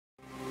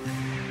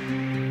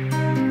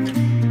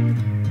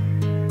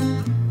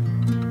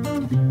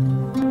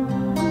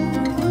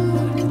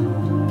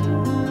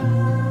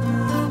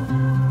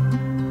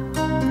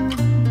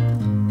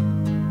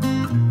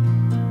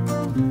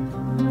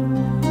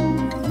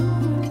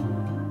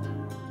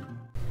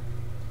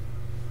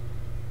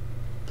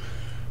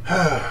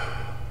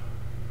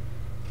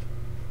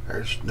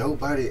There's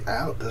nobody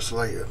out this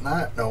late at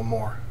night no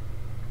more.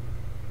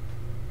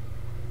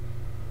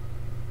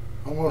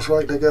 Almost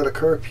like they got a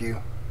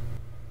curfew.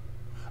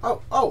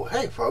 Oh,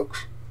 hey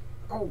folks.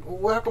 Oh,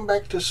 welcome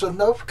back to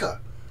Sosnovka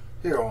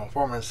here on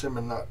Farming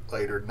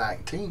Simulator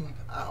 19.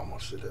 I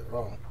almost did it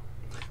wrong.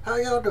 How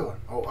y'all doing?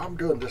 Oh, I'm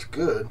doing just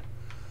good.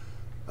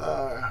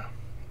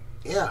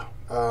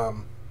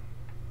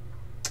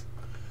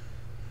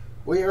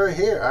 We are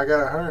here. I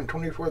got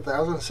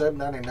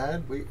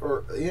 124,799. We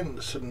are in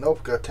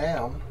Sosnovka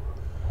town.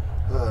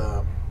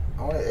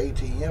 Only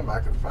ATM I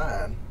could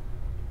find.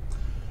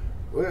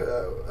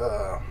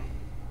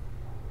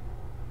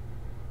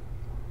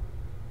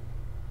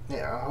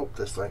 Yeah, I hope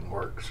this thing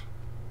works.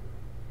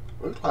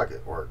 Looks like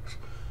it works.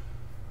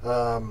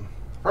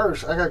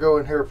 First, I gotta go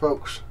in here,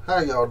 folks. How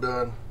y'all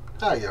doing?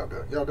 How y'all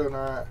doing? Y'all doing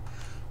alright?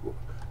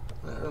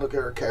 Look at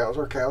our cows.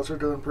 Our cows are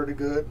doing pretty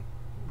good.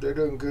 They're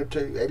doing good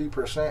too.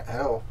 80%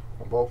 health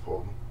on both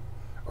of them.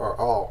 Or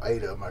all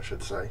 8 of them, I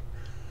should say.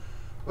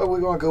 Well,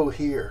 we're gonna go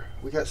here.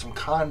 We got some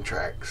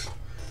contracts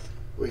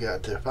we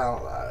got to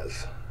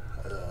finalize.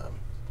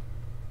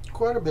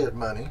 Quite a bit of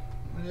money.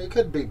 It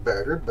could be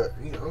better, but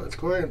you know, let's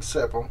go ahead and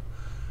set them.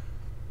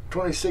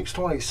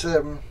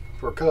 26.27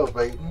 for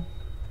cultivating.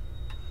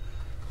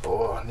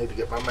 Oh, I need to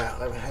get my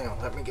mouth.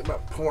 Let me get my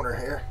pointer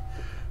here.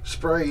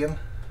 Spraying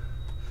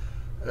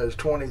is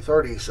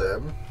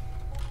 20.37,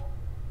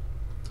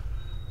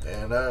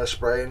 and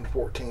spraying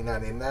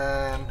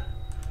 14.99,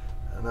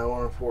 and I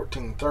want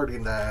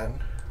 14.39.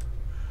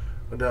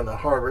 We done the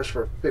harvest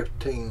for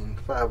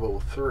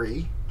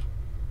 15.503.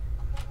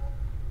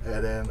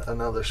 And then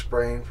another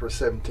spraying for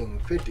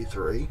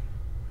 17.53,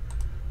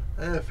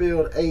 and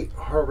field 8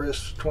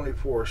 harvest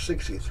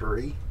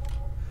 24.63,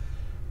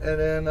 and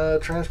then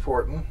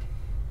transporting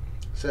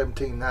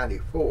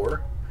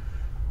 17.94.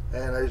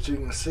 And as you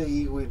can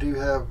see, we do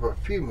have a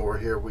few more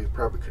here we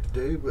probably could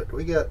do, but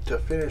we got to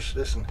finish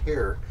this in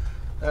here.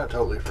 I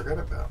totally forgot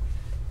about.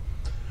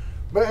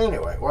 But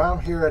anyway, while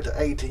I'm here at the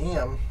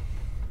ATM,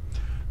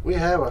 we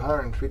have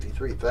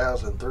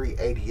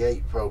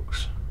 153,388,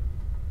 folks.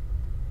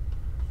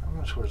 How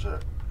much was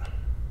that?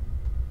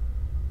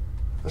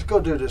 Let's go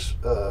do this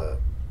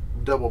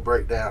double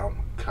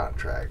breakdown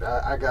contract.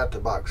 I got the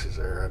boxes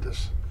there.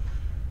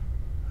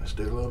 Let's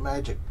do a little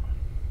magic.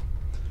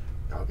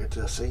 Y'all get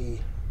to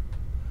see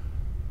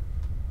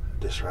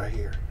this right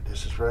here.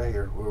 This is right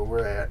here where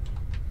we're at.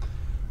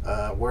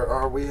 Where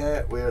are we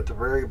at? We're at the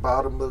very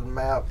bottom of the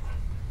map.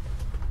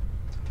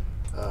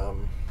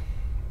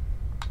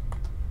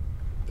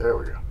 There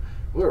we go.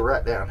 We're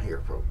right down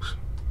here, folks.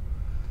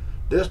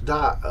 This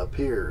dot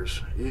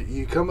appears.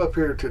 You come up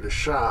here to the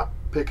shop,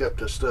 pick up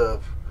the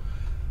stuff,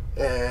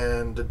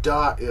 and the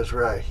dot is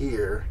right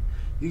here.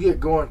 You get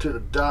going to the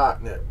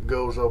dot and it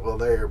goes over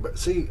there. But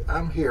see,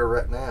 I'm here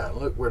right now, and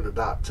look where the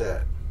dot's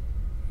at.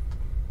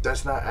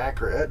 That's not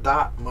accurate. That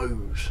dot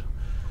moves.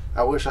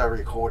 I wish I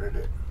recorded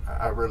it.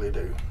 I really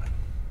do.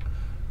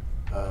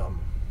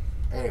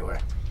 Anyway.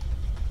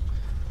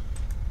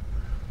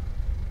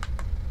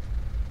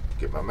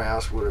 Get my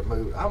mouse where it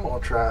moves. I'm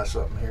going to try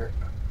something here.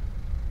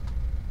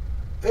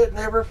 It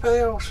never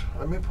fails.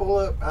 Let me pull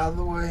up out of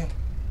the way.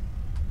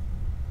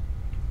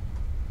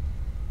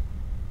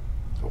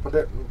 Hope I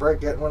didn't break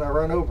that when I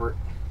run over it.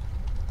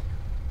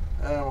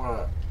 I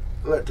want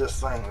to let this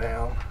thing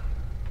down.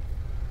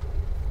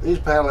 These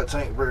pallets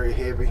ain't very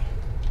heavy.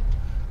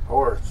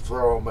 Or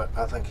throw them, but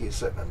I think he's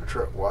sitting in the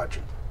truck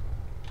watching.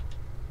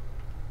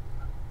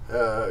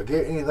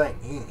 Get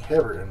anything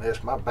heavier than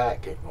this, my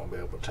back ain't going to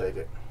be able to take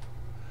it.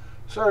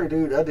 Sorry,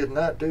 dude, I did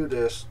not do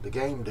this. The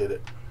game did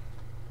it.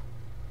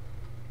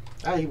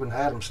 I even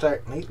had them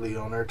stacked neatly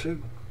on there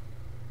too.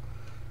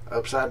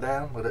 Upside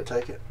down, will it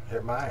take it?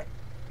 It might.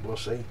 We'll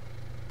see.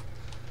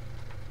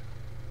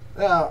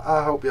 Now,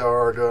 I hope y'all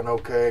are doing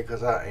okay,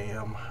 because I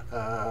am.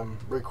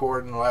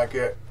 Recording like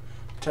at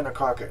 10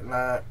 o'clock at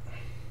night.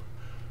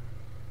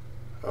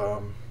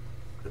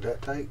 Did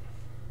that take?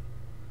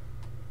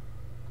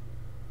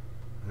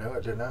 No,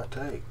 it did not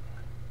take.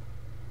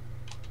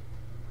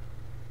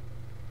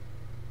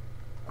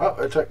 Oh,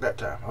 it took that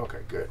time.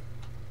 Okay, good.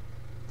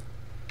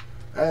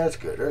 That's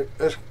good.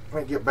 Let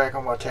me get back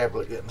on my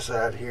tablet, get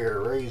inside here,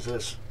 raise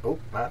this. Oh,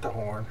 not the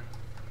horn.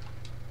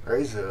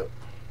 Raise it up.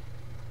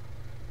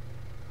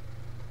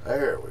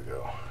 There we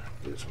go.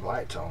 Get some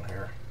lights on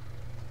here.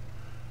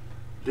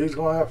 Dude's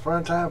going to have a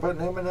fun time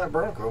putting him in that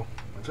Bronco.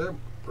 Is that a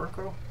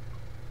Bronco?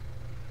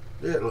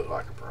 Yeah, it looked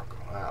like a Bronco.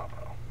 I don't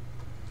know.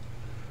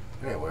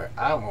 Anyway,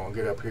 I'm going to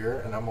get up here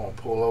and I'm going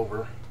to pull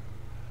over.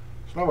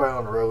 There's nobody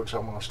on the road, so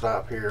I'm going to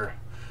stop here.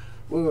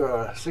 We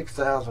were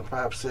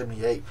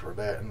 6,578 for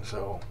that, and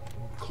so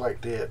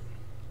collect it.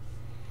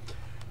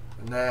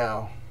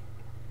 Now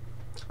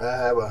I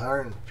have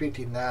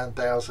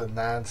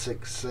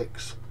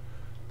 159,966,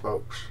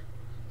 folks.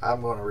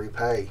 I'm going to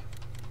repay.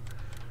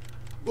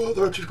 Well, I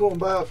thought you was going to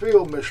buy a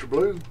field, Mr.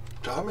 Blue.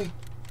 Tommy,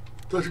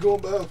 thought you were going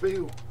to buy a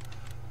field.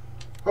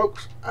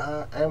 Folks,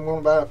 I am going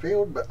to buy a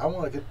field, but I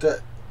want to get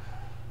that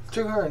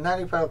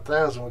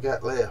 295,000 we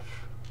got left.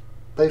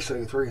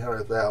 Basically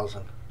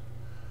 300,000.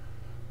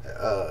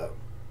 is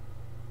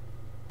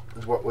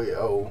what we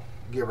owe,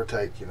 give or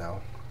take, you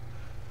know.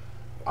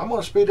 I'm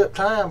going to speed up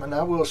time, and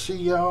I will see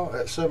y'all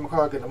at 7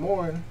 o'clock in the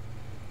morning,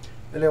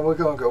 and then we're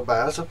going to go buy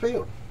us a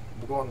field.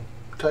 We're going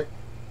to take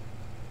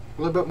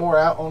a little bit more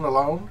out on the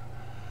loan.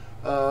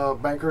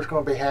 Banker's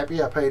going to be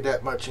happy I paid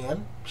that much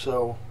in,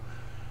 so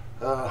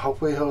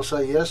hopefully he'll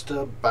say yes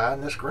to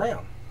buying this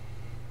ground.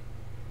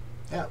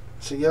 Yeah,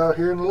 see y'all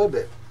here in a little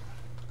bit.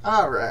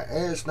 Alright,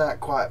 it's not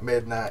quite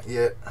midnight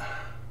yet.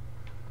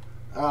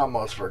 I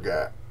almost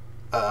forgot.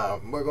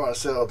 We're going to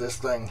sell this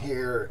thing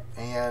here,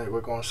 and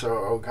we're going to sell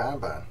our old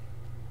combine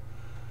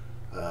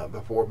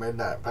before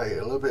midnight. Pay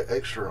a little bit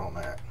extra on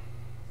that.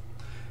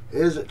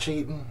 Is it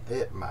cheating?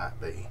 It might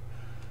be.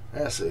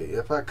 Let's see.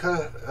 If I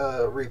cut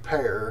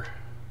repair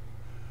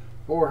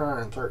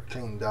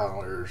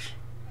 $413,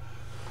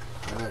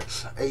 and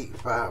it's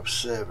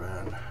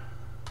 $857.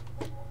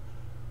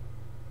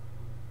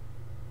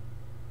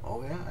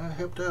 Oh yeah, that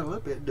helped out a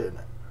little bit, didn't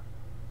it?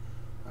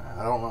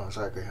 I don't know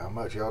exactly how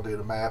much. Y'all do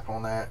the math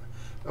on that.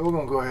 But we're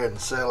gonna go ahead and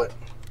sell it.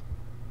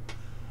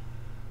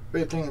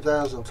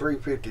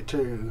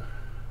 $15,352.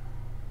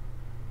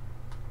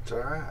 It's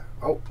alright.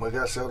 Oh, we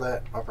gotta sell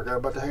that. I forgot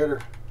about the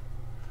header.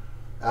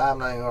 I'm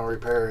not even gonna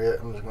repair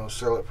it. I'm just gonna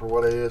sell it for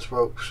what it is,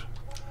 folks.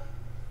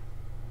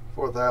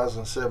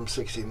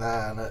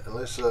 $4,769.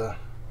 Let's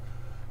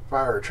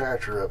fire a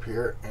tractor up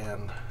here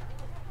and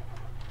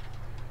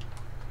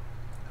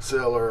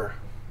sell our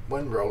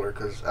wind roller,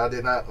 because I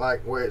did not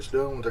like the way it's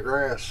doing with the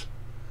grass.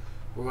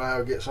 We're gonna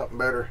have to get something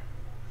better.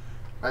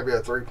 Maybe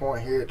a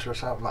 3-point hitch or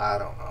something. I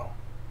don't know.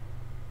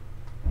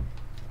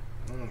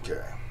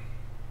 Okay.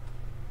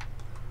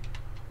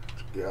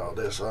 Let's get all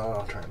this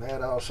off. Turn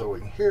that off so we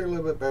can hear a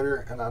little bit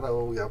better. And I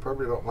know y'all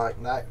probably don't like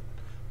night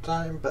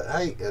time, but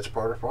hey, it's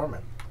part of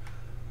farming.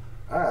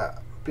 Alright,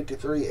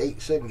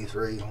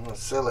 $53,873.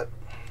 Let's sell it.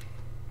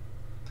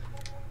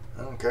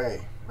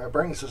 Okay, that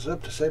brings us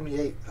up to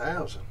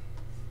 $78,000.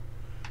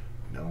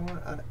 You know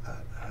what?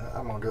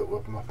 I'm gonna do it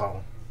with my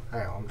phone.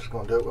 Hang on, I'm just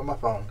gonna do it with my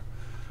phone.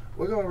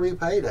 We're gonna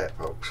repay that,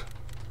 folks.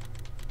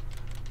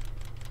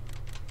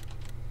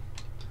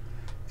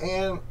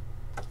 And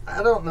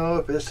I don't know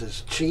if this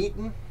is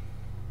cheating.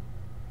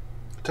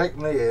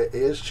 Technically, it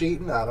is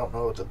cheating. I don't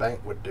know if the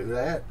bank would do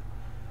that.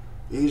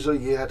 Usually,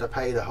 you have to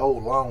pay the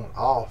whole loan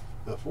off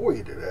before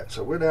you do that.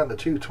 So we're down to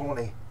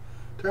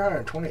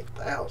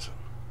 $220,000.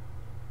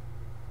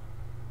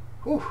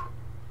 Whew.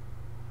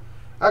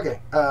 Okay,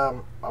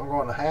 I'm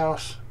going to the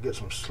house, get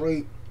some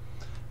sleep.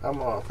 I'm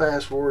going to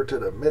fast forward to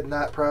the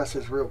midnight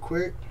prices real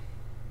quick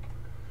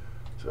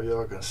so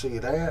y'all can see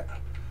that.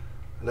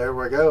 There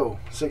we go.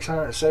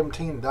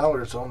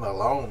 $617 on the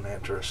loan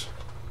interest.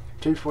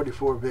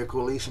 $244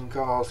 vehicle leasing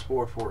costs,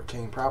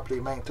 $414 property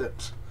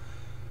maintenance.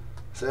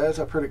 So that's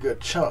a pretty good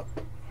chunk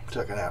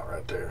taken out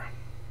right there.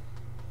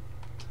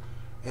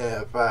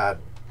 And if I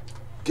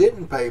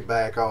didn't pay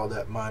back all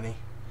that money,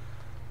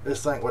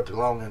 just think what the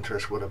loan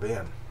interest would have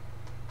been.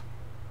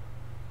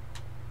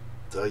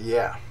 So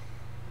yeah.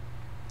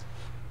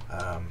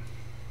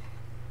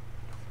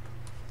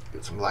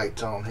 Get some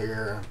lights on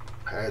here,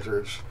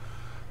 hazards,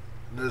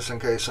 just in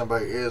case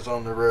somebody is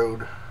on the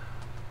road.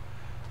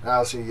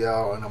 I'll see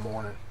y'all in the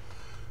morning.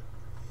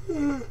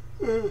 I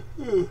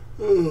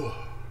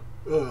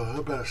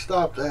better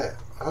stop that.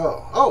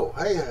 Oh,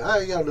 hey, how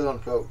y'all doing,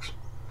 folks?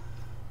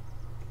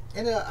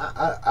 You know,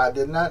 I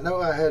did not know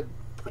I had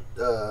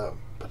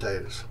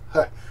potatoes,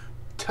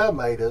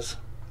 tomatoes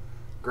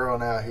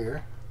growing out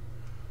here.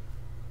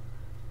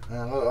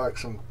 And look like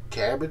some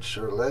cabbage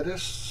or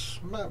lettuce.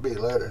 Might be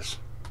lettuce.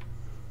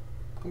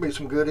 Gonna be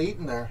some good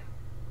eating there.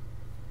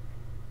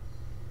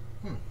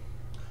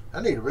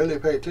 I need to really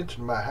pay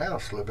attention to my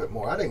house a little bit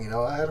more. I didn't even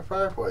know I had a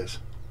fireplace.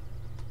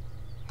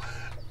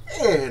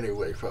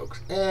 Anyway,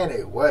 folks.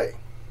 Anyway.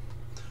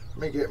 Let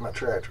me get my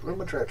tractor. Where'd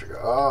my tractor go?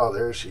 Oh,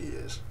 there she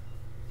is.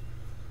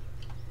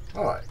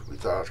 Alright. We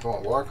thought I was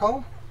going to walk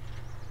home.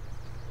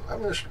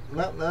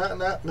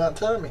 Not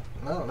telling me.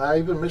 No, not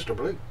even Mr.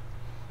 Blue.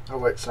 Oh,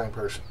 wait. Same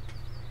person.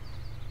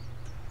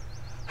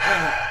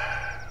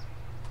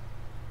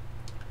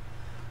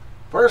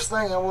 First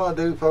thing I want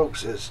to do,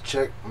 folks, is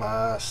check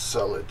my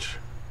silage.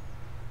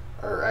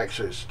 Or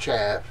actually it's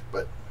chaff,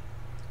 but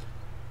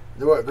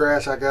you know what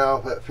grass I got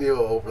off that field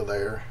over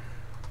there,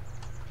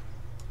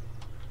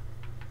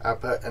 I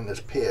put in this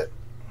pit.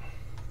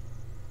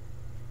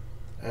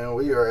 And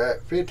we are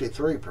at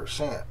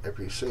 53%, if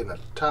you see in the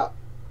top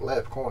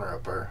left corner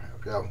up there,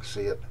 if y'all can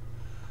see it.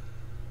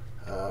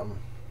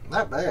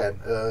 Not bad.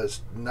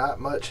 It's not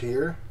much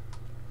here.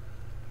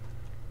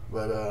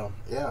 But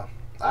yeah.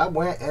 I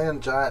went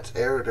in Giants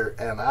Editor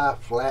and I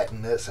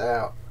flattened this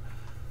out.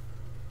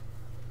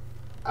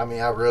 I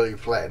mean, I really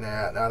flattened it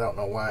out, and I don't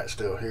know why it's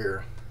still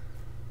here.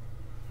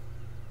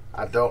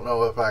 I don't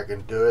know if I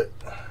can do it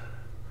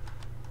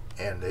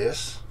in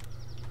this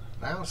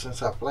now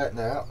since I flattened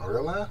it out in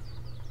real life.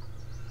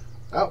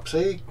 Oh,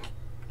 see,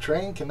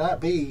 train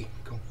cannot be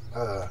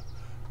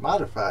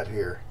modified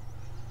here,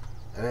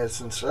 and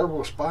it's in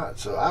several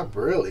spots, so I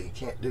really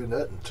can't do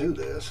nothing to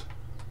this.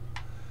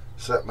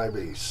 Except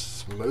maybe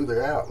smooth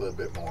it out a little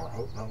bit more.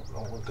 Oh, no, I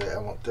don't want that.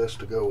 I want this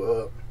to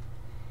go up.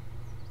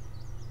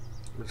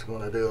 We're just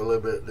going to do a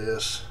little bit of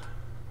this.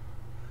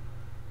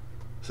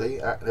 See,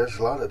 there's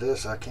a lot of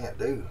this I can't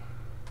do.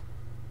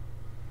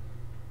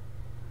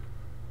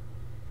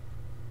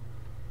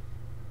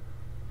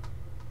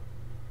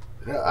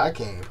 You know, I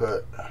can't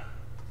even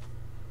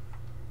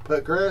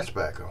put grass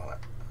back on it.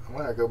 I'm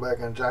going to go back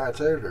in Giants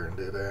Editor and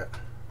do that.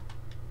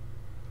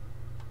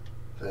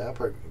 See, I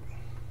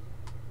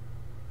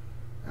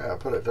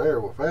put it there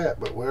with that,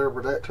 but wherever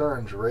that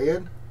turns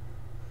red,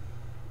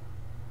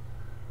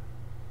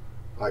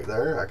 like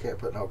there, I can't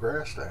put no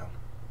grass down.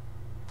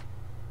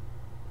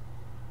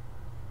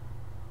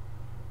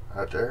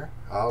 Right there,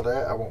 all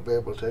that I won't be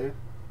able to.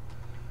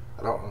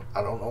 I don't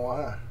know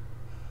why.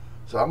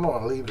 So I'm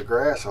going to leave the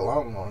grass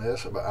alone on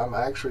this, but I'm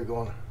actually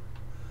going to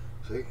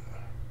see.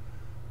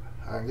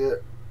 I can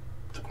get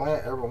to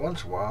plant every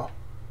once in a while.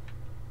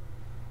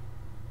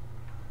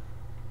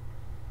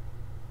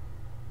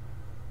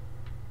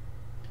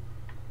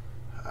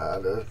 I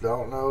just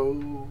don't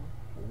know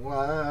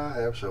why I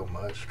have so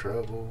much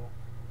trouble.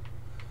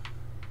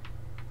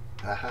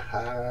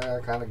 I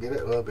kind of get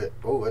it a little bit.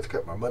 Oh, that's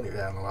cut my money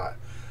down a lot.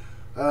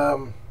 I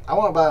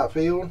want to buy a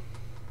field,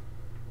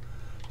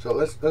 so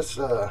let's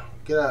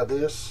get out of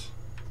this.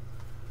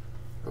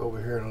 Go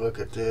over here and look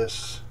at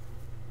this.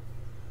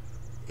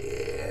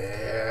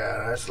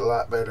 Yeah, that's a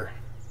lot better.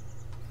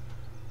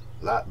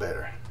 A lot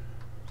better.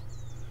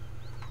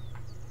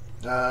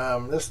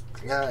 This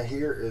guy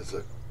here is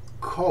the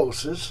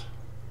closest.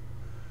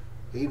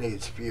 He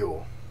needs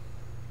fuel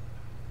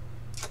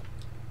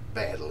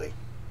badly.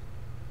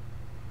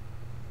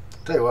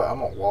 Tell you what, I'm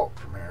gonna walk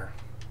from here.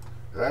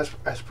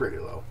 That's pretty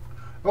low.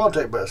 It won't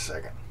take but a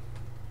second.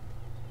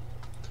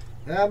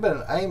 Yeah, I've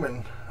been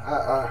aiming.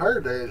 I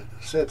heard they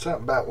said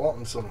something about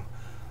wanting some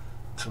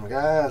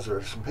guys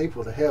or some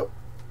people to help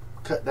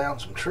cut down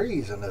some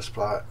trees in this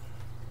spot.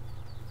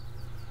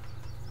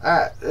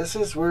 Alright, this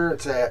is where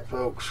it's at,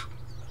 folks.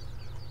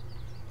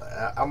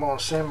 I'm going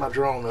to send my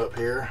drone up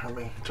here. Let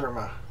me turn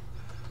my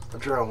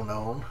drone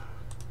on.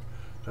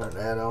 Turn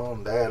that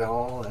on,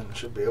 and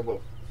should be able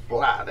to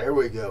fly. There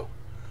we go.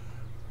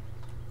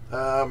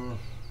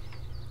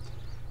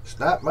 It's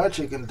not much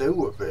you can do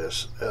with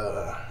this.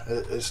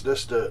 It's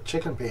just a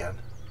chicken pen.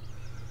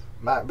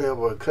 Might be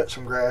able to cut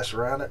some grass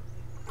around it,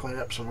 clean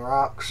up some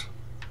rocks.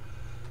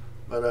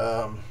 But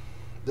yeah,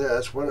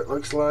 that's what it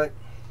looks like.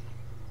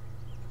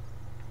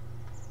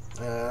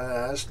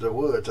 That's the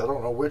woods. I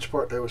don't know which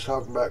part they was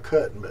talking about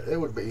cutting, but it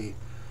would be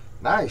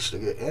nice to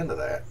get into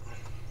that.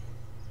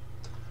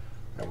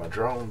 Got my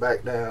drone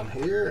back down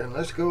here, and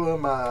let's go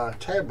on my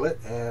tablet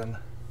and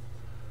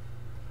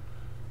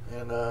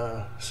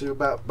see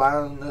about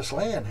buying this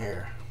land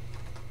here.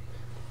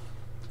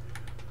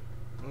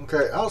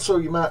 Okay, also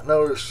you might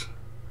notice,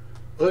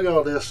 look at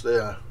all this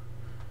there.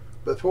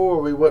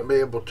 Before we wouldn't be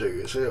able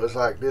to. See, it was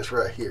like this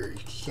right here. You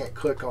can't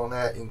click on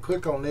that. You can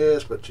click on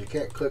this, but you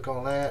can't click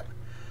on that.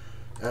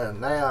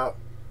 And now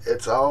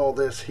it's all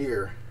this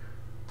here.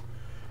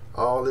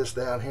 All this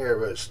down here,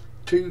 but it's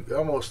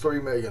almost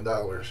 $3 million.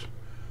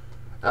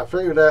 I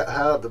figured out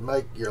how to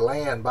make your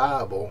land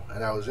buyable,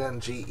 and I was in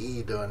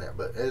GE doing it,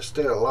 but it's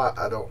still a lot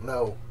I don't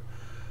know.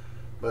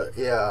 But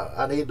yeah,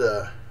 I need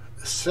to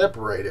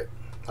separate it.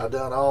 I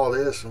done all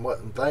this and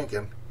wasn't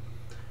thinking.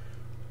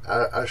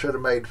 I should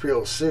have made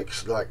field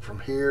 6 like from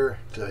here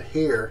to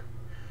here,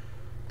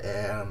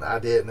 and I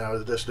didn't. I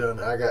was just doing.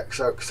 I got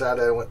so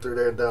excited I went through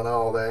there and done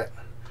all that.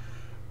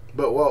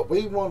 But what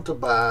we want to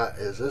buy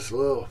is this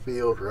little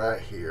field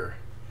right here,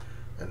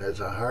 and it's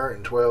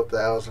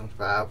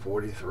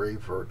 112,543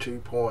 for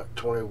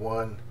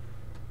 2.21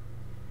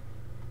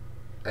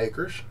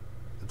 acres.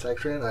 It's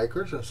actually in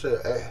acres instead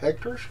of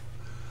hectares.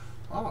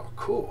 Oh,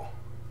 cool.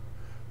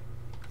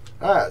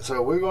 All right,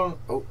 so we're going.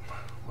 Oh,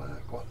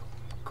 what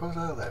was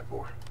out of that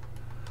for?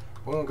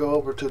 We're going to go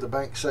over to the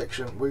bank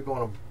section. We're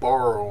going to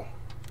borrow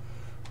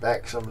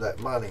back some of that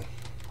money.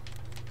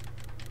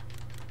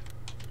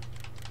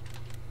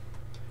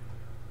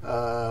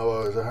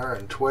 What was it,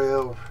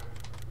 112?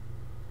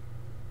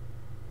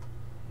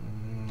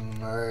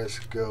 Let's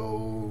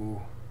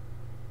go.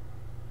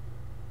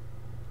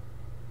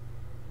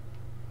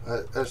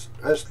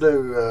 Let's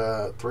do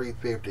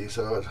 350.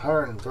 So it's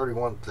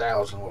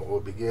 131,000 what we'll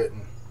be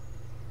getting,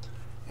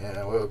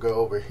 and we'll go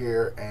over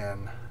here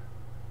and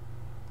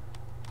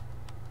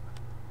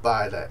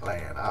buy that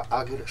land.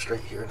 I'll get it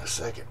straight here in a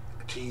second.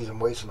 Geez, I'm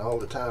wasting all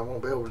the time.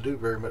 Won't be able to do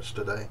very much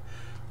today.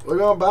 We're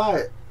gonna buy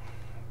it.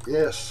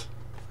 Yes,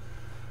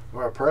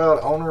 we're a proud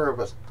owner of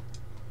a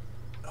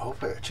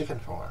chicken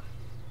farm.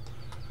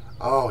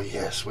 Oh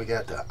yes, we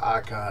got the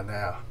icon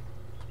now.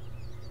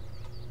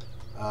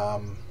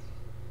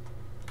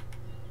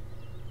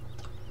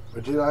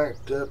 Would you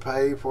like to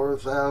pay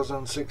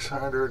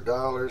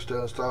 $4,600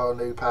 to install a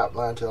new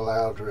pipeline to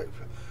allow direct?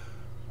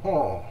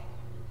 Oh,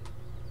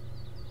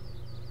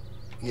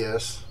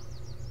 yes.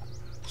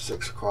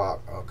 6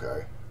 o'clock.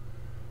 Okay.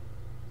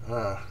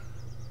 Too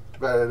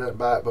bad I didn't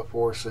buy it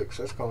before 6.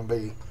 That's going to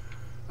be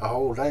a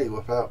whole day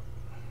without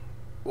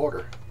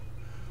water.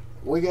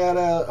 We got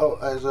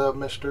as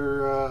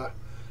Mr.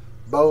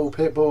 Bo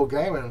Pitbull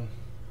Gaming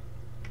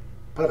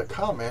put a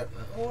comment.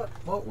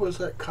 What was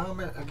that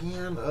comment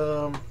again?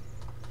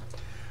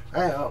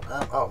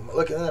 I'm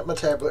looking at my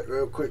tablet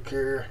real quick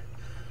here.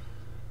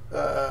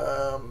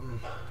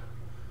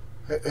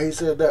 He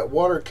said that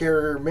water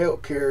carrier,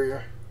 milk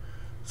carrier,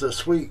 is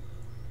sweet,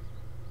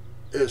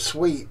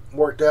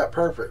 worked out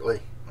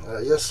perfectly.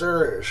 Yes,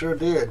 sir, it sure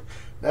did.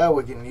 Now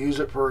we can use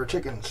it for our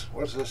chickens.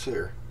 What's this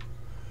here?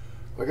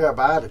 We gotta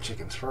buy the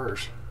chickens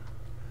first.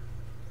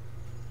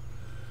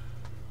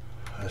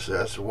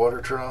 That's the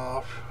water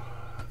trough.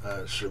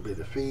 It should be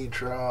the feed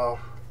trough.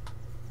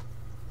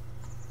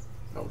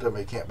 Don't tell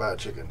me you can't buy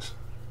chickens.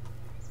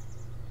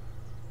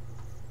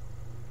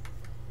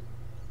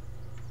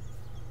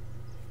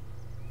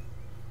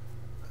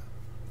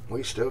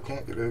 We still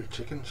can't do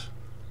chickens.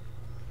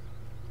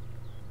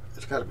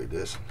 It's got to be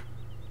this.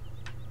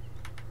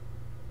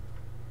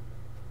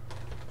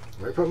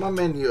 Let me put my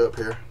menu up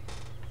here.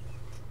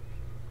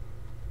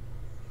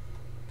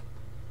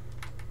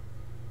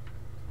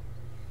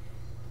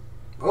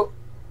 Oh,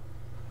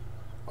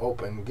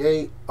 open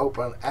gate,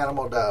 open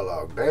animal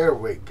dialogue. There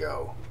we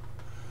go.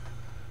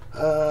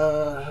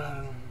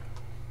 I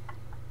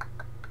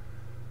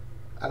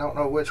don't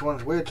know which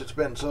one's which. It's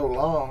been so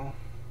long.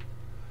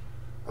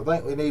 I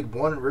think we need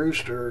one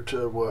rooster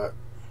to what?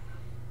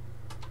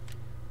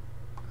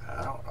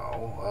 I don't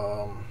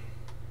know.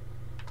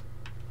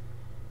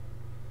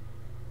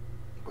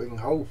 We can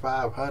hold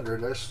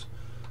 500. Let's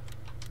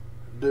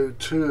do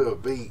 2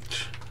 of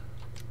each.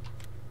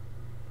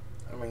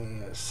 I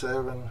mean,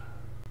 7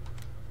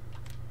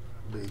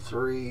 be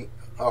 3.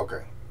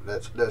 Okay,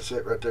 that's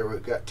it right there.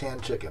 We've got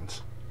 10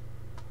 chickens.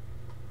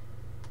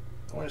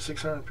 Only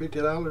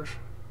 $650.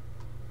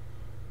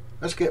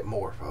 Let's get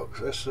more,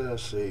 folks.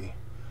 Let's see.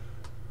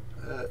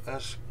 I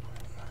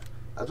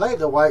think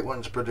the white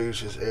ones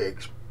produces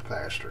eggs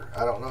faster.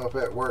 I don't know if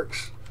that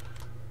works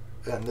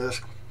in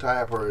this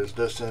type or is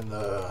just in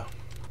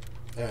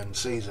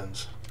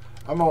seasons.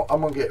 I'm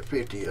gonna get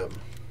 50 of them.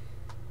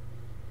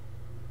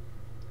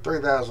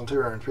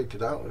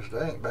 $3,250.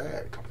 That ain't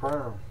bad.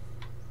 Confirm.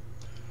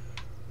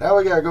 Now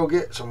we gotta go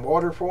get some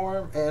water for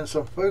them and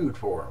some food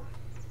for them.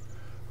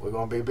 We're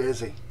gonna be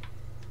busy.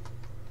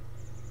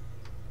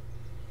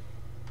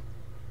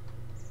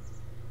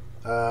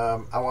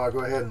 I want to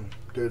go ahead and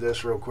do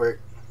this real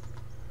quick.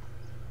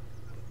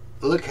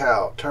 Look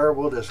how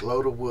terrible this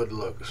load of wood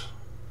looks.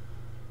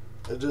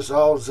 It's just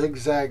all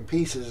zigzag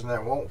pieces and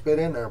that won't fit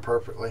in there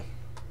perfectly.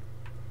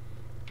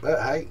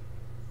 But hey,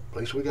 at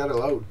least we got a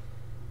load.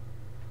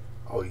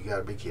 Oh, you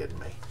gotta be kidding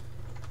me.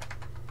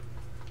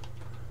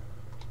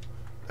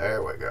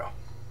 There we go.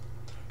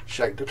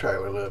 Shake the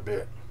trailer a little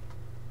bit.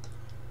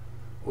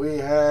 We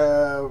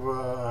have,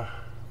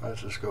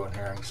 let's just go in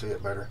here and see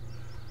it better.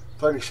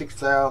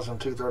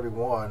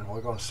 36,231.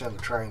 We're going to send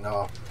the train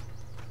off.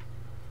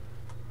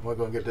 We're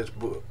going to get this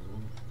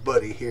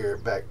buddy here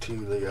back to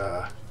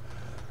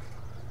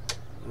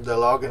the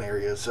logging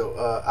area. So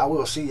I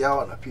will see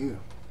y'all in a few.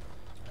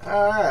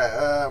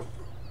 Alright,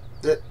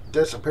 it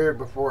disappeared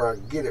before I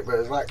get it, but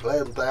it's like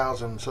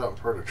 11,000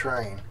 something for the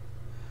train.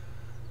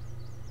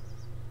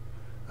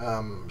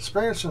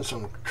 Experiencing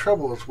some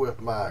troubles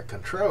with my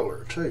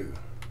controller too.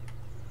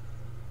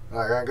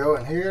 Like I go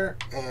in here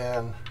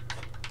and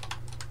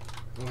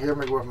you can hear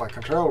me with my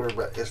controller,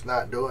 but it's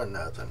not doing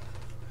nothing.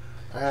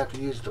 I have to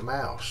use the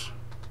mouse.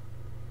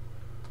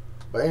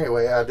 But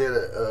anyway, I did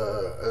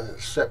a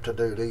set to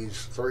do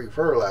these 3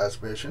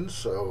 fertilize missions,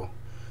 so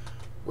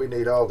we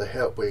need all the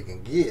help we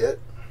can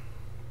get.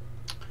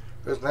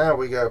 Because now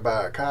we got to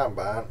buy a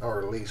combine,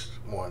 or at least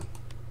one.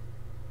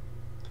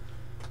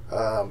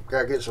 Got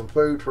to get some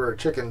food for our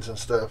chickens and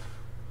stuff.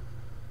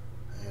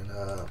 And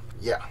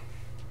yeah.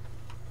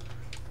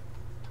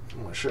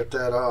 I'm going to shut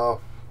that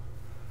off.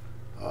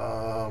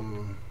 I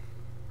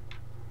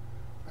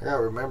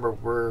gotta remember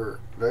where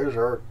there's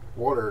our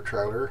water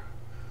trailer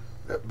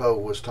that Bo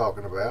was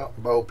talking about,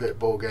 Bo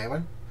Pitbull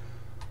Gaming,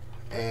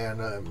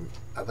 and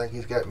I think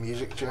he's got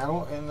music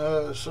channel and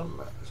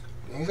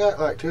he's got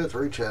like 2 or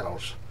 3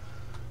 channels.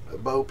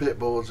 Bo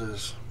Pitbull's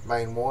his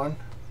main one.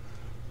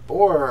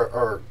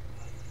 Or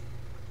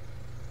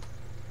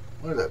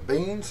what are that,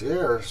 beans? Yeah,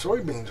 our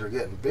soybeans are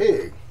getting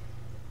big.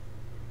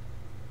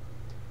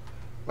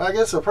 Well, I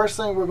guess the first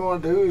thing we're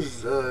going to do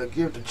is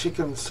give the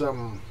chickens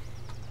some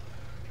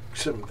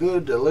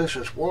good,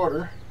 delicious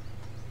water.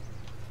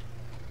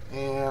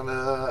 And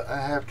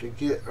I have to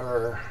get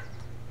our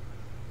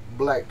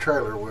black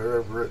trailer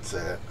wherever it's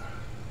at.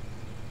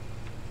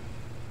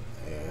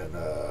 And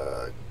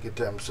get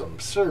them some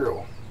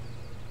cereal,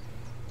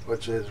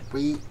 which is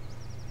wheat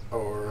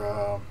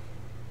or,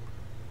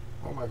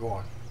 where am I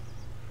going?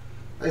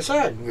 They say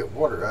I can get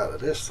water out of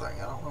this thing.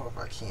 I don't know if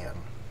I can.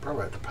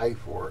 Probably have to pay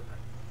for it.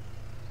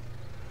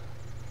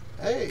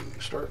 Hey,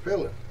 start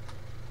filling.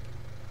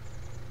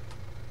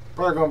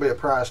 Probably going to be a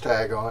price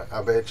tag on it,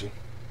 I bet you.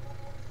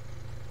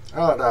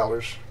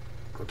 $100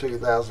 for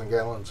 2,000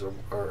 gallons of,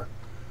 or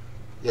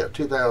yeah,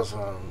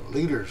 2,000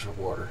 liters of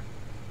water.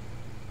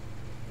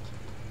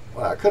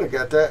 Well, I could have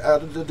got that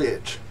out of the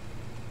ditch.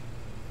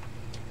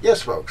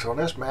 Yes, folks, on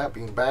this map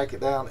you can back it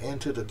down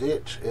into the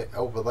ditch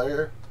over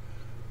there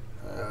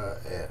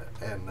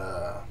and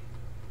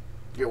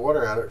get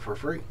water out of it for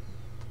free.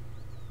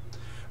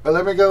 But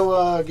let me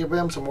go give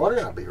them some water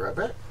and I'll be right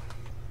back.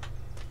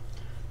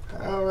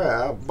 Alright,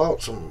 I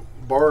bought some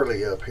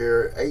barley up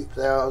here,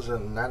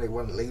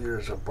 8,091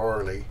 liters of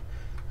barley.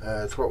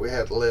 It's what we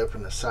had left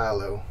in the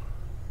silo.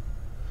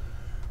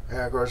 And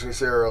of course you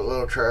see our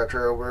little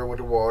tractor over there with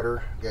the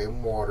water. Gave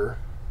them water.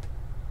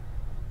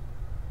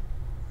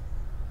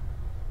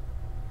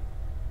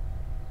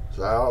 Is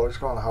that all it's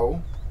going to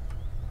hold?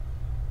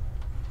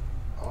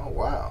 Oh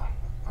wow,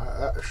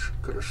 I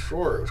could have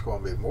swore it was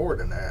going to be more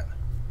than that.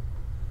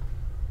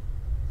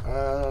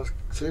 Let's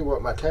see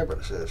what my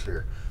tablet says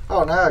here.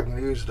 Oh, now I can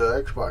use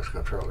the Xbox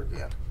controller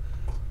again.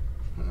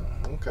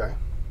 Okay.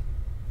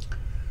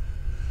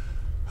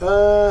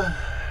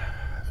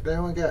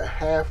 Then we got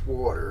half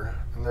water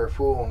and they're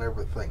full on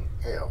everything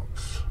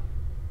else.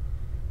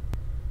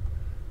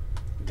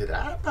 Did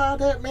I buy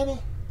that many?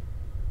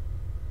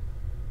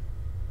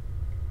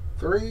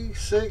 3,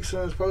 6,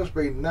 and it's supposed to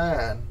be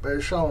 9, but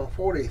it's showing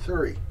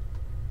 43.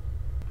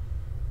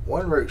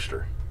 One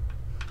rooster.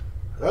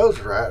 Those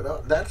are right.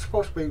 That's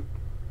supposed to be.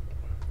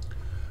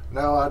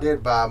 No, I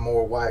did buy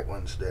more white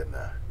ones, didn't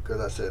I? Because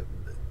I said.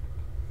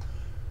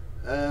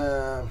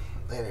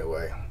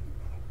 Anyway.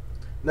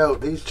 No,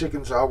 these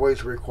chickens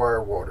always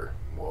require water.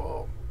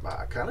 Well,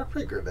 I kind of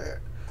figured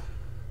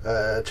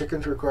that.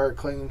 Chickens require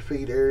clean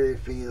feed area.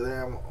 Feed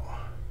them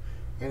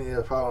any of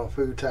the following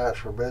food types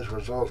for best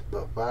results,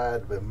 but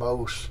provide the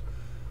most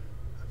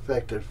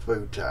effective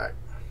food type.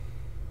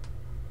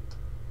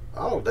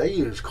 Oh, they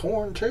use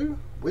corn too?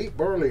 Wheat,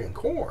 barley, and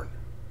corn.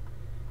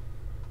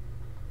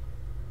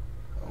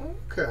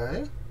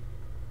 Okay.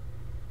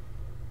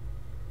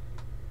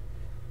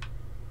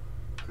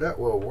 That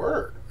will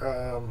work.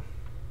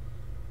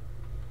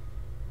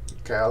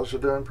 Cows are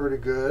doing pretty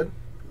good.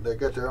 They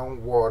got their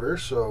own water,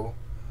 so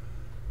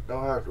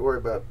don't have to worry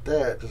about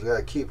that. Just got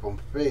to keep them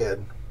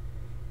fed.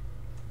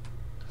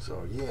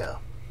 So yeah,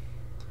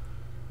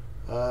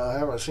 I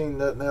haven't seen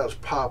nothing else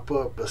pop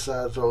up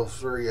besides those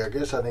 3. I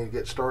guess I need to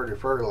get started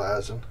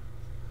fertilizing.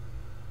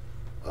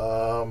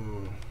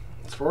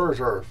 As far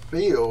as our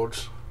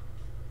fields,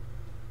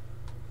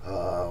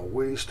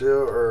 we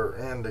still are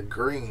in the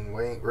green.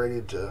 We ain't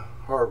ready to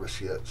harvest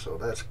yet, so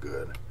that's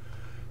good.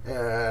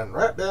 And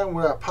right down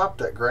where I popped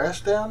that grass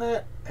down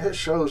at, it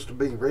shows to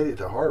be ready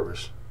to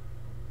harvest.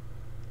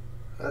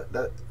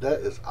 That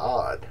is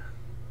odd.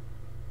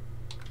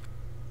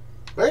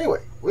 But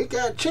anyway, we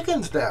got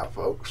chickens now,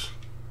 folks.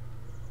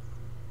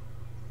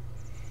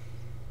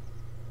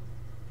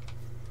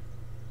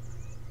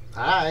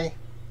 Hi.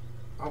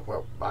 Oh,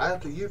 well, bye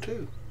to you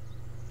too.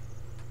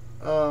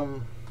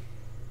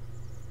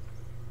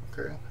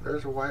 Okay,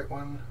 there's a white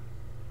one.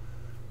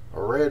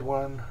 A red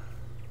one.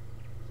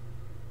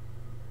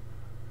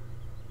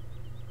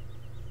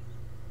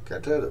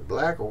 Can't tell if it's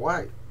black or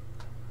white.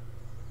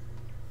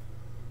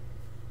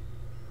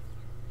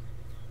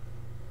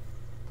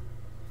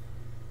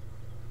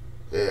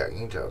 Yeah, you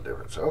can tell the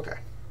difference. Okay.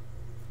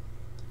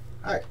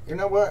 Alright, you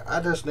know what?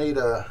 I just need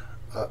a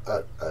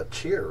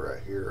chair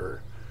right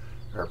here,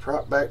 or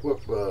prop back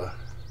with a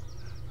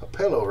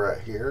pillow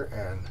right here,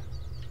 and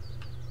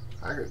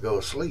I could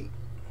go to sleep.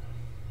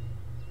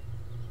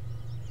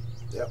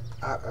 Yep,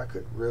 I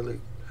could really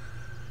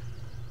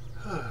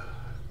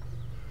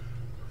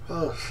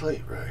fall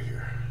asleep right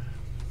here.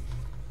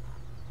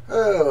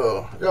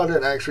 Oh, y'all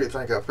didn't actually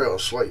think I fell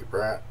asleep,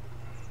 right?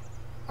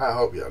 I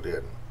hope y'all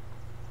didn't.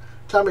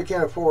 Tommy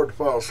can't afford to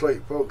fall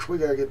asleep, folks. We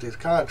gotta get these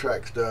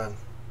contracts done.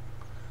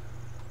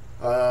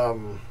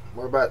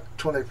 We're about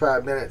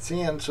 25 minutes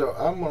in, so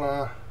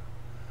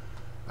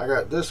I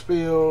got this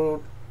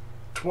field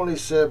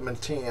 27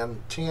 and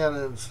 10. 10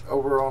 is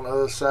over on the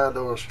other side of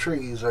those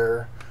trees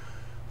there.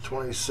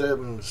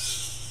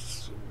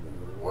 27's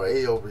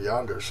way over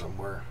yonder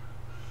somewhere.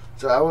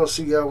 So I will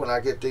see y'all when I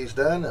get these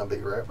done. I'll be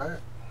right back.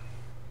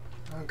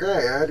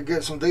 Okay, I had to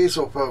get some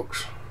diesel,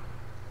 folks.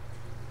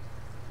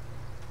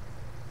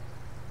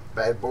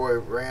 Bad boy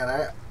ran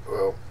out.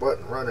 Well,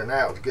 wasn't running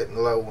out. It was getting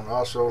low, and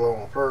also low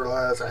on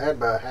fertilizer. I had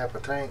about half a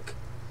tank.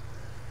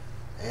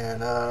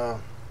 And I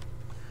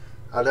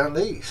done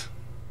these.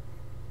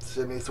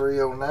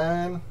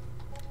 7309,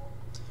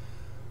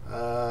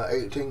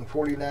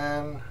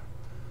 1849,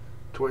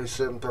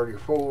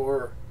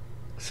 2734,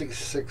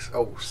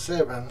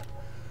 6607,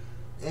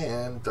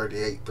 and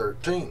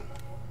 3813.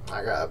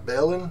 I got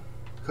belling,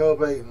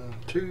 cultivating,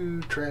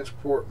 2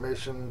 transport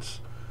missions,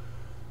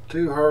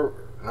 3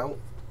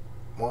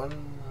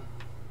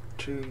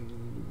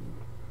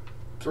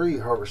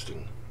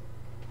 harvesting.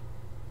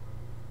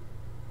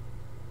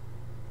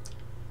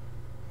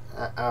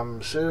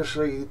 I'm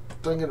seriously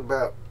thinking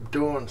about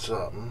doing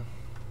something.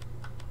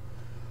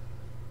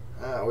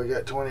 We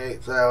got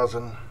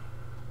 28,000.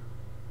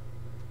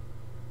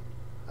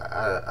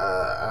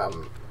 I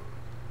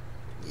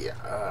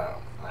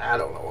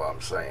don't know what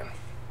I'm saying.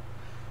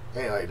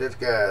 Anyway, this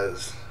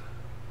guy's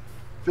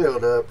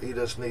filled up. He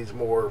just needs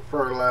more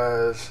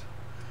fertilize.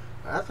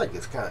 I think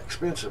it's kind of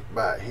expensive to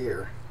buy it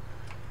here.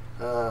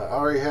 I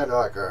already had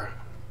like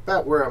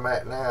about where I'm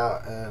at now,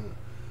 and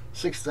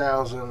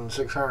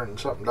 $6,600 and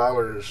something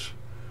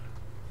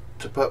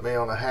to put me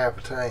on a half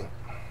a tank.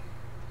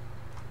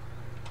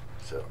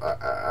 So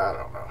I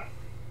don't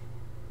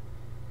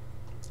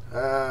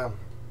know.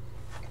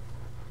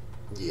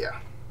 Yeah.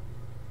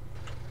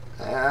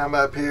 I'm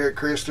up here.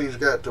 Christy's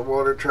got the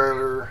water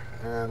trailer,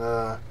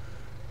 and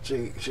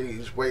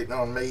she's waiting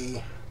on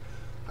me.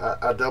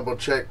 I double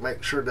checked,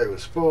 make sure they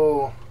was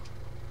full.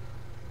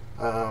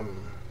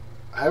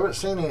 I haven't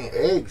seen any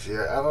eggs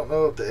yet. I don't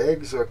know if the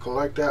eggs will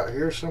collect out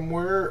here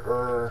somewhere,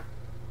 or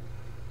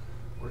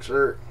was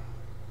there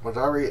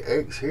already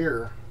eggs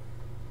here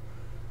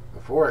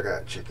before I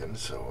got chickens.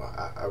 So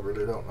I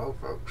really don't know,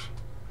 folks.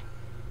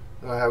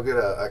 I'll get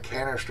a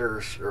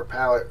canister or a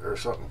pallet or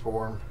something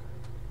for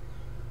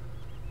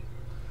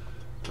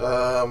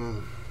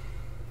them.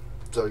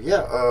 So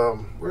yeah,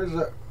 where's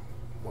that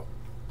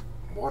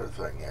water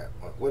thing at?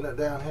 Wasn't it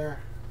down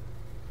here?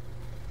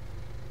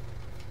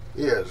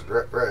 Yeah, it's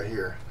right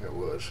here. It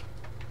was.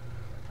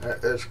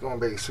 It's going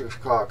to be 6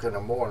 o'clock in the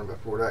morning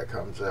before that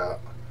comes out,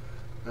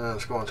 and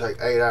it's going to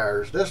take 8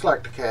 hours, just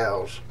like the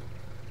cows.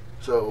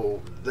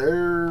 So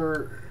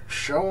they're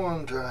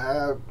showing to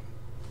have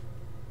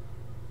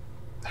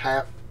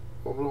half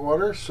of the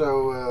water,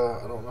 so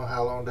I don't know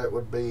how long that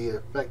would be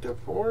effective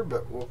for,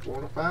 but we'll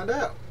want to find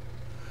out.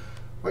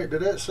 Wait,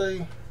 did that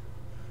say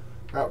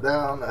right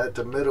down at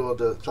the middle of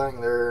the thing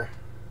there,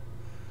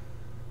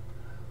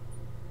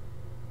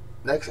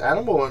 next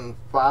animal in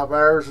 5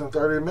 hours and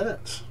 30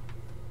 minutes?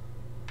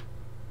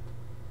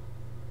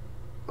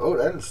 Oh,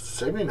 that is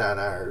 79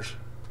 hours.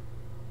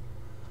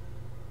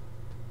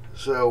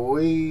 So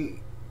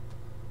we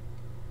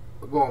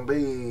are going to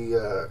be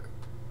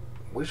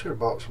we should have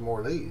bought some more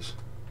of these.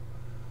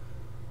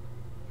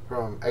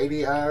 From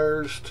 80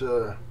 hours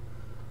to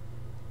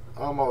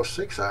almost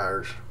 6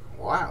 hours.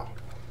 Wow.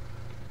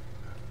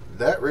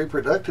 That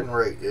reproduction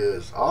rate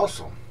is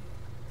awesome.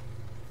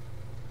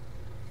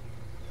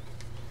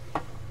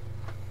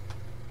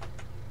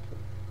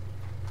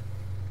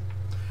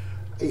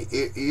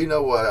 You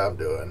know what I'm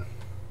doing.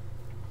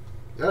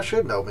 Y'all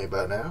should know me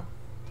by now.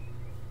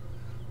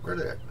 Where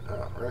they at?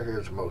 Oh, right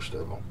here's most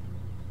of them.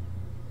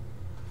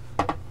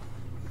 I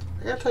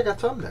gotta take a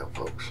thumbnail,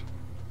 folks.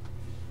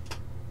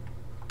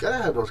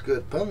 Gotta have those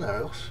good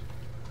thumbnails.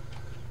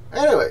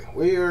 Anyway,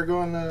 we are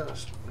going to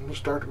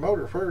start the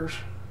motor first.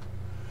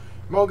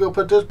 I'm gonna go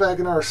put this back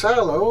in our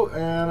silo,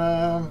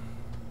 and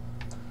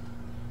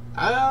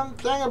I'm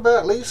thinking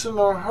about leasing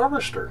our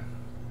harvester.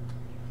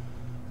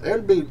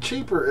 It'd be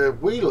cheaper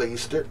if we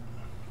leased it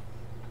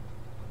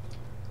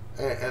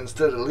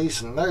instead of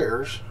leasing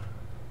theirs,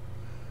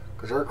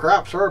 because our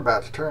crops are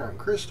about to turn.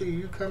 Christy,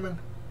 you coming?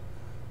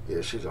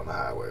 Yeah, she's on the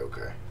highway.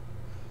 Okay.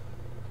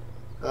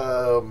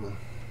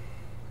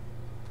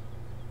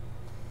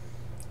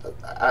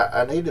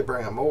 I need to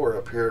bring a mower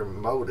up here and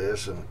mow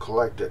this and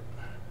collect it,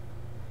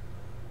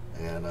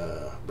 and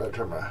better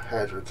turn my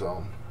hazards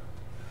on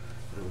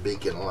and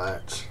beacon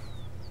lights.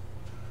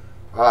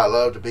 Oh, I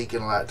love the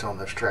beacon lights on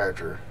this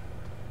tractor.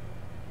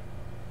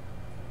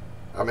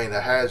 I mean the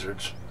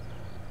hazards.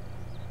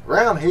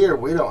 Around here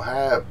we don't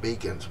have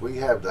beacons. We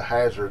have the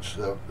hazards,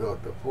 the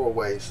 4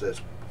 ways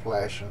that's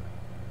flashing.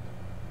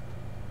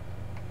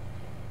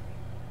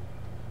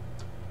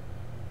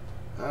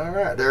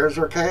 Alright, there's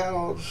our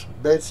cows.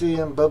 Betsy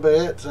and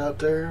Bubette's out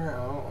there.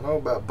 I don't know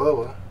about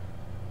Bubba.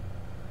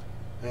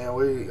 And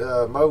we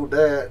mowed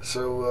that,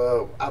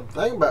 so I'm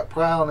thinking about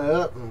plowing it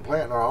up and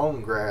planting our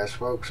own grass,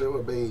 folks. It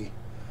would be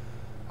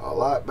a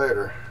lot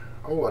better.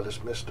 Oh, I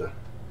just missed a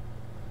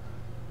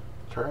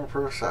turn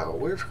for a silo.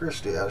 Where's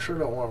Christy? I sure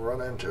don't want to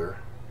run into her.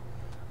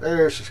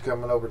 There she's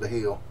coming over the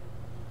hill.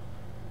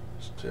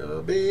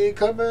 Still be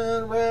coming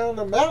around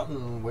the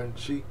mountain when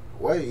she...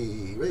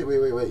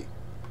 Wait.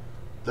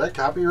 Is that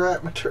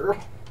copyright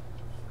material?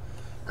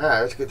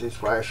 Alright, let's get these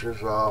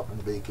flashers off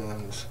and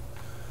beacons.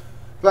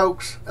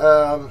 Folks,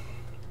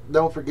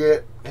 don't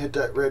forget, hit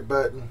that red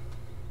button.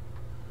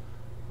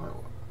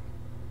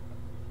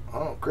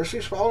 Oh,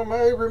 Chrissy's following my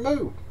every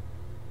move.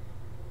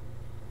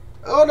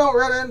 Oh, don't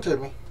run into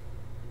me.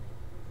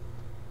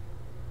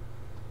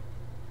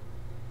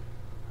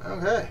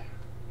 Okay.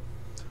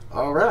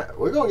 Alright,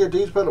 we're going to get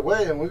these put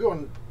away, and we're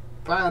going to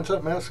find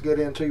something else to get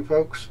into,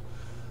 folks.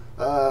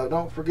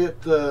 Don't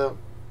forget to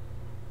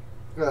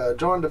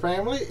join the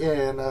family,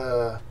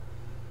 and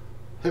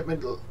hit me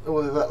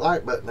with that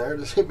like button there.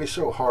 Just hit me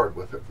so hard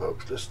with it,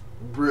 folks. Just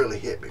really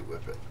hit me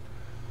with it.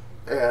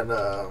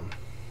 And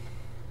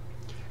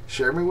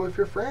share me with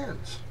your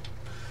friends.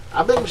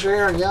 I've been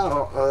sharing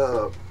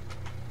y'all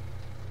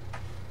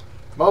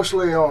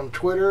mostly on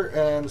Twitter,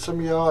 and some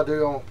of y'all I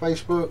do on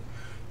Facebook.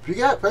 If you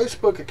got a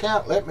Facebook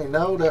account, let me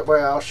know. That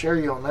way I'll share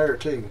you on there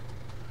too.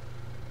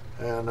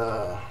 And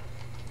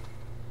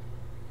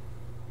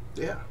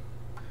yeah,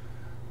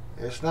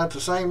 it's not the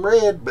same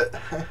red, but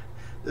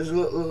this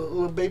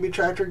little baby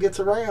tractor gets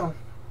around.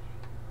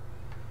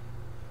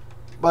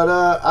 But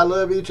I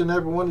love each and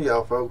every one of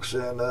y'all folks,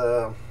 and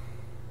y'all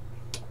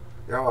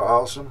are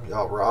awesome.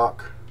 Y'all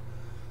rock.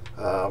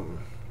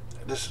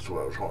 This is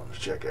what I was wanting to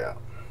check out.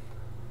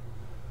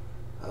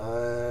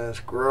 It's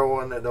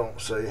growing. It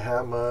don't say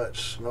how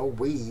much. No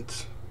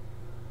weeds.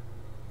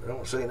 It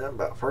don't say nothing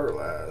about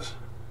fertilize.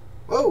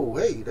 Whoa,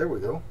 hey, there we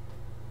go.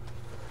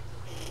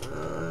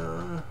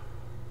 I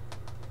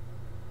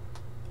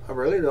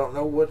really don't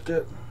know what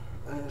that.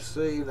 Let's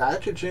see.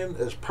 Nitrogen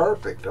is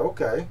perfect.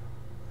 Okay.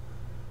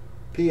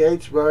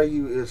 pH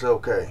value is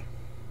okay.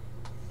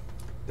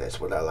 That's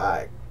what I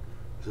like.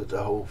 Is it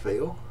the whole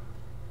field?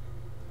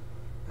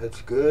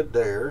 It's good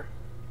there.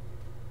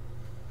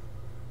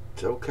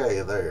 It's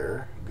okay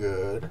there.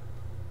 Good.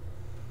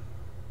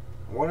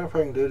 I wonder if I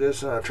can do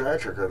this in a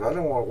tractor, because I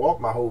don't want to walk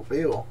my whole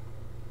field.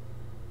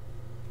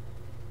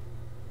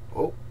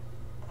 Oh.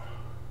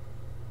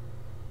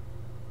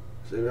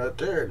 See right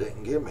there, it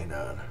didn't give me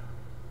none.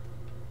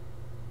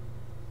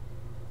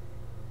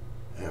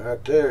 And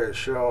right there it's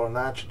showing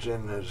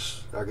nitrogen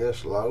is, I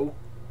guess, low.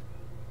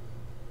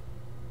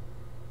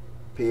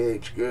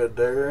 pH good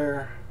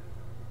there.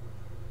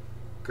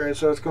 Okay,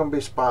 so it's going to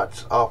be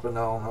spots off and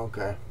on.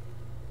 Okay.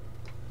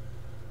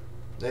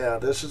 Yeah,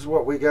 this is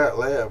what we got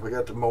left. We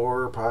got the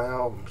mower,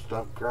 pile,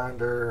 stump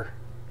grinder,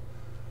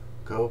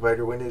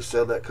 cultivator. We need to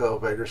sell that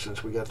cultivator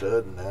since we got the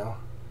other now.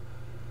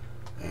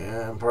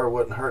 And probably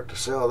wouldn't hurt to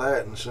sell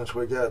that, and since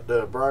we got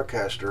the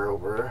broadcaster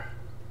over there.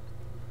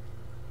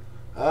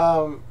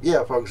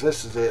 Yeah, folks,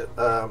 this is it.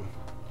 Y'all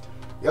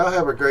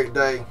have a great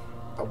day,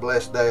 a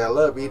blessed day. I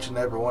love each and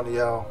every one of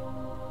y'all.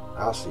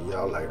 I'll see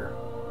y'all later.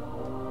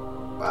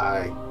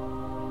 Bye.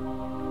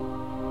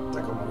 I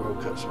think I'm gonna go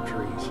cut some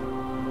trees.